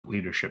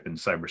leadership in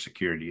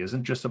cybersecurity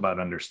isn't just about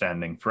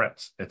understanding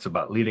threats. It's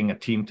about leading a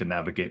team to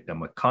navigate them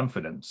with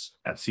confidence.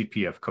 At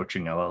CPF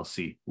Coaching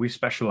LLC, we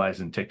specialize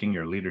in taking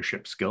your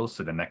leadership skills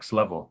to the next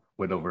level.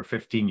 With over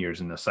 15 years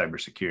in the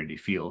cybersecurity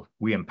field,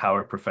 we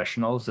empower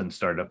professionals and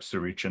startups to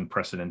reach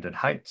unprecedented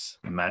heights.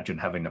 Imagine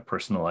having a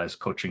personalized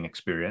coaching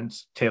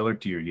experience tailored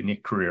to your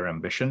unique career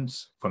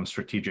ambitions. From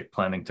strategic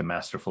planning to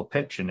masterful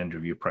pitch and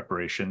interview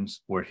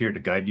preparations, we're here to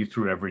guide you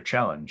through every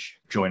challenge.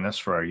 Join us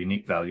for our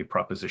unique value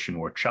proposition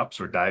workshops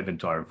or dive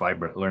into our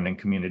vibrant learning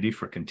community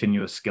for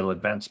continuous skill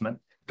advancement.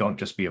 Don't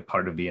just be a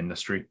part of the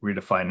industry,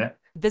 redefine it.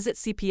 Visit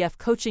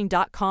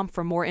cpfcoaching.com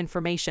for more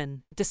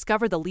information.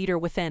 Discover the leader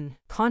within.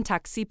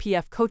 Contact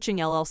CPF Coaching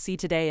LLC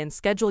today and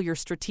schedule your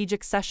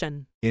strategic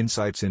session.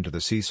 Insights into the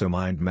CISO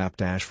Mind Map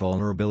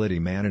Vulnerability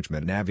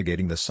Management.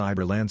 Navigating the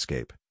cyber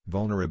landscape,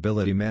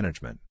 vulnerability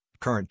management,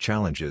 current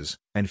challenges,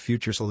 and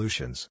future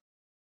solutions.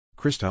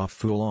 Christophe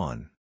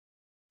Foulon.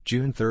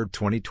 June 3,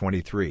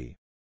 2023.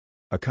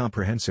 A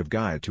comprehensive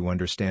guide to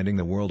understanding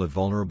the world of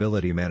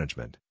vulnerability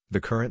management,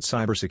 the current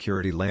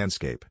cybersecurity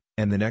landscape,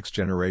 and the next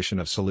generation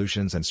of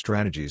solutions and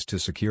strategies to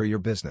secure your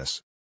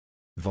business.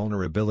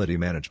 Vulnerability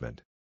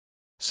management.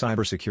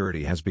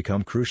 Cybersecurity has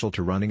become crucial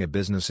to running a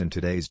business in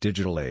today's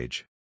digital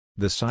age.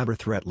 The cyber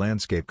threat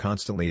landscape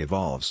constantly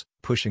evolves,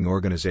 pushing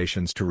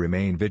organizations to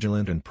remain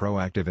vigilant and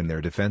proactive in their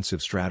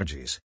defensive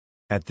strategies.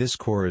 At this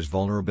core is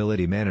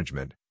vulnerability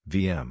management,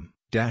 VM,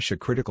 a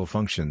critical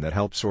function that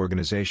helps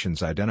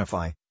organizations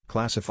identify,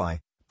 classify,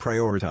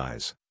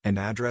 prioritize, and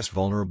address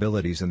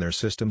vulnerabilities in their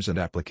systems and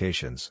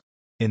applications.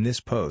 In this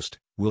post,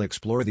 we'll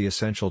explore the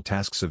essential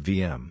tasks of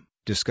VM,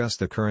 discuss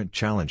the current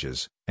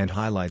challenges, and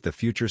highlight the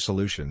future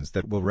solutions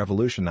that will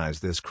revolutionize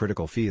this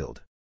critical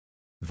field.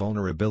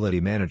 Vulnerability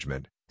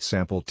management,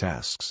 sample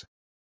tasks.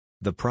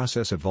 The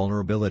process of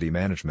vulnerability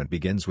management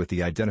begins with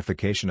the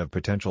identification of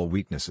potential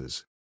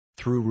weaknesses.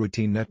 Through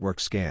routine network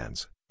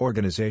scans,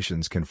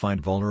 organizations can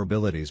find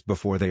vulnerabilities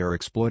before they are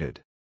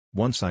exploited.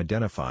 Once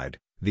identified,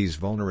 these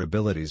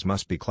vulnerabilities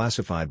must be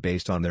classified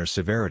based on their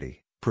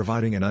severity,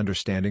 providing an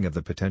understanding of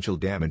the potential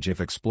damage if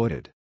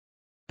exploited.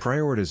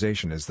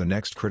 Prioritization is the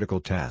next critical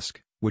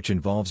task, which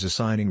involves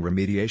assigning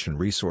remediation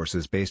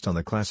resources based on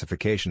the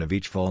classification of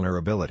each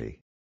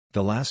vulnerability.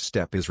 The last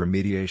step is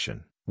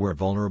remediation, where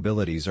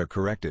vulnerabilities are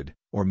corrected,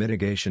 or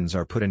mitigations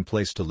are put in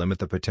place to limit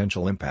the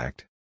potential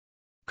impact.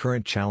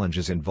 Current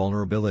challenges in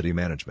vulnerability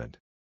management.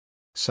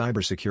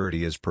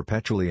 Cybersecurity is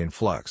perpetually in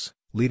flux,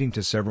 leading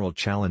to several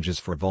challenges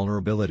for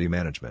vulnerability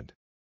management.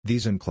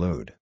 These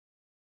include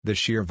the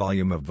sheer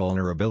volume of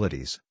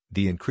vulnerabilities.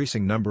 The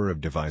increasing number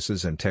of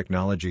devices and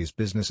technologies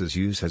businesses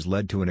use has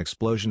led to an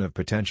explosion of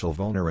potential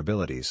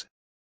vulnerabilities.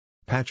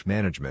 Patch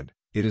management.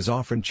 It is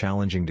often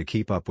challenging to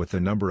keep up with the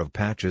number of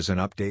patches and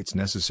updates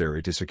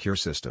necessary to secure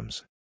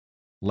systems.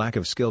 Lack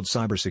of skilled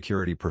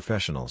cybersecurity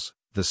professionals.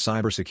 The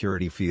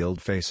cybersecurity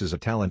field faces a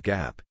talent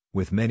gap,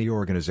 with many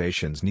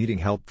organizations needing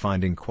help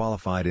finding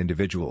qualified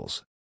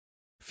individuals.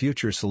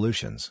 Future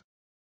solutions.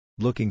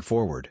 Looking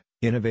forward,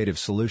 innovative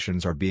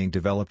solutions are being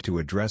developed to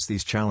address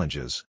these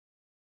challenges.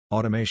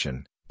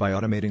 Automation. By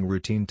automating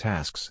routine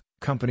tasks,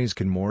 companies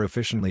can more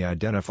efficiently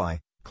identify,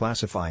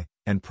 classify,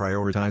 and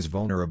prioritize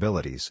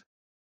vulnerabilities.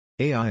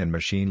 AI and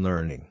machine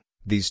learning.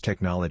 These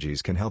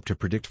technologies can help to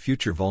predict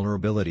future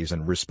vulnerabilities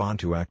and respond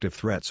to active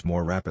threats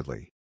more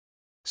rapidly.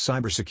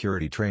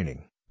 Cybersecurity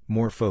training.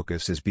 More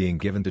focus is being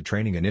given to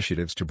training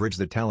initiatives to bridge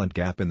the talent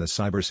gap in the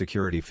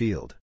cybersecurity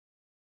field.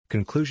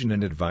 Conclusion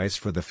and advice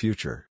for the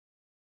future.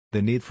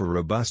 The need for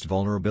robust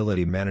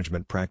vulnerability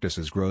management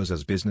practices grows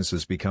as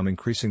businesses become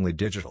increasingly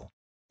digital.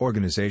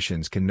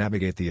 Organizations can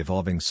navigate the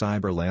evolving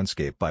cyber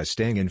landscape by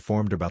staying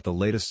informed about the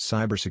latest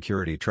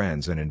cybersecurity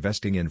trends and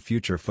investing in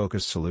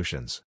future-focused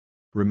solutions.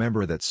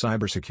 Remember that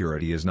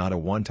cybersecurity is not a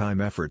one-time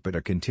effort but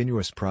a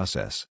continuous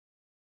process.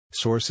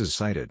 Sources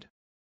cited: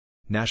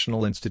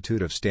 National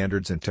Institute of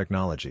Standards and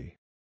Technology.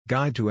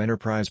 Guide to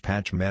Enterprise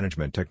Patch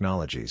Management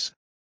Technologies.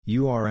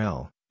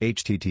 URL: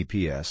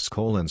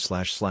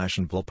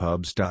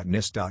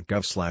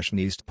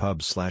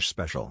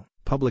 https://nvlpubs.nist.gov/nistpubs/special,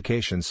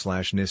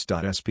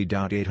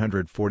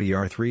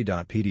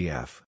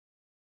 publications/nist.sp.840r3.pdf.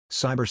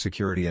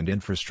 Cybersecurity and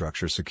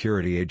Infrastructure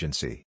Security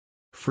Agency.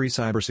 Free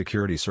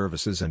Cybersecurity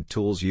Services and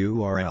Tools.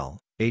 URL: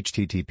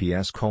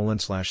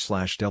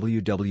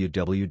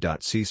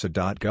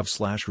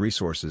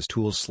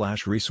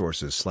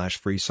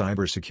 https://www.ciso.gov/resources/tools/resources/free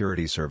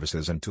cybersecurity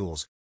services and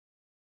tools.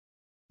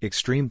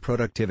 Extreme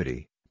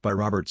Productivity, by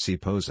Robert C.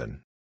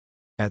 Posen.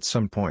 At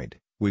some point,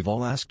 we've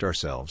all asked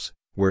ourselves,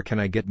 where can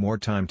I get more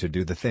time to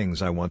do the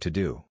things I want to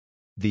do?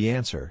 The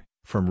answer,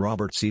 from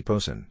Robert C.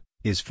 Posen,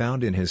 is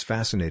found in his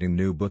fascinating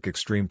new book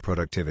Extreme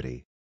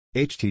Productivity.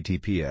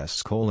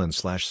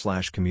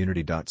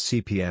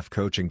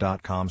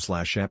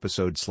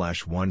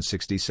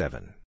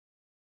 https://community.cpfcoaching.com/episode/167.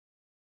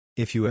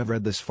 If you have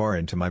read this far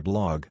into my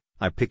blog,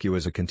 I pick you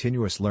as a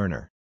continuous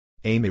learner.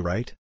 Amy,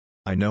 right?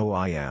 I know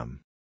I am.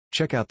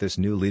 Check out this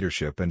new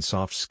leadership and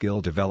soft skill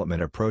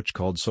development approach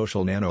called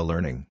social nano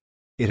learning.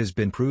 It has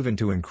been proven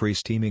to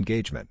increase team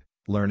engagement,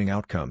 learning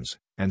outcomes,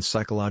 and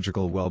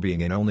psychological well-being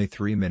in only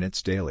 3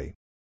 minutes daily.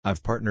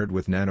 I've partnered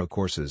with Nano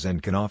Courses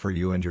and can offer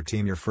you and your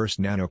team your first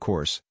Nano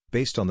course,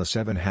 based on the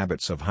 7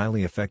 habits of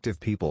highly effective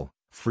people,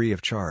 free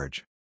of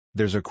charge.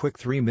 There's a quick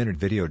 3-minute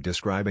video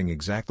describing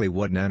exactly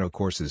what Nano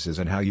Courses is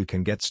and how you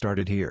can get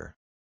started here.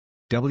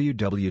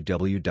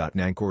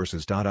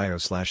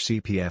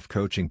 www.nancourses.io/CPF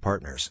Coaching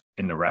Partners.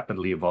 In the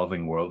rapidly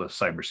evolving world of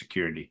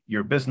cybersecurity,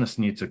 your business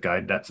needs a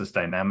guide that's as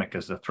dynamic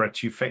as the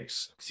threats you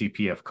face.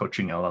 CPF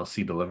Coaching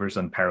LLC delivers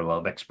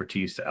unparalleled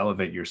expertise to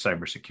elevate your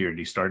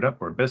cybersecurity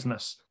startup or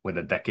business with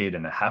a decade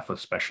and a half of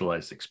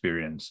specialized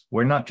experience.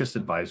 We're not just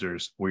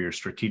advisors, we're your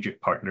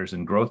strategic partners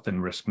in growth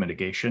and risk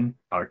mitigation.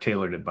 Our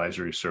tailored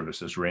advisory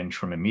services range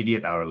from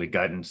immediate hourly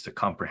guidance to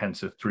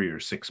comprehensive 3 or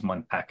 6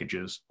 month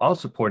packages, all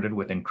supported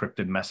with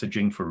encrypted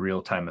messaging for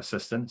real-time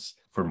assistance.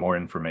 For more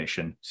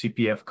information,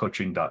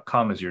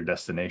 cpfcoaching.com is your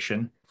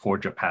destination.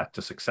 Forge a path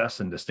to success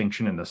and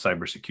distinction in the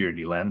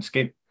cybersecurity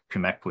landscape.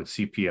 Connect with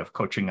CPF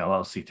Coaching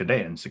LLC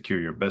today and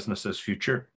secure your business's future.